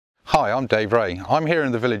Hi, I'm Dave Ray. I'm here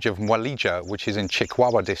in the village of Mwalija, which is in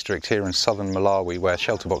Chikwawa district here in southern Malawi, where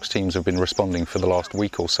shelter box teams have been responding for the last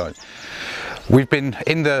week or so. We've been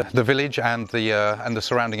in the village and the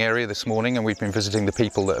surrounding area this morning, and we've been visiting the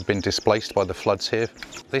people that have been displaced by the floods here.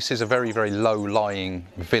 This is a very, very low-lying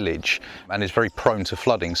village and is very prone to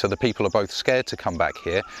flooding, so the people are both scared to come back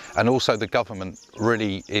here, and also the government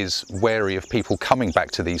really is wary of people coming back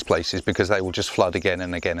to these places because they will just flood again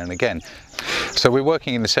and again and again. So we're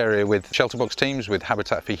working in this area with shelter box teams, with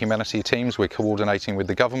Habitat for Humanity teams, we're coordinating with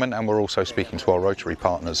the government, and we're also speaking to our Rotary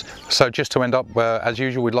partners. So just to end up, as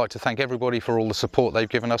usual, we'd like to thank everybody for all the support they've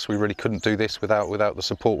given us. We really couldn't do this without the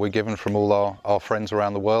support we're given from all our friends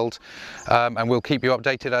around the world, and we'll keep you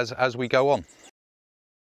updated as we go on.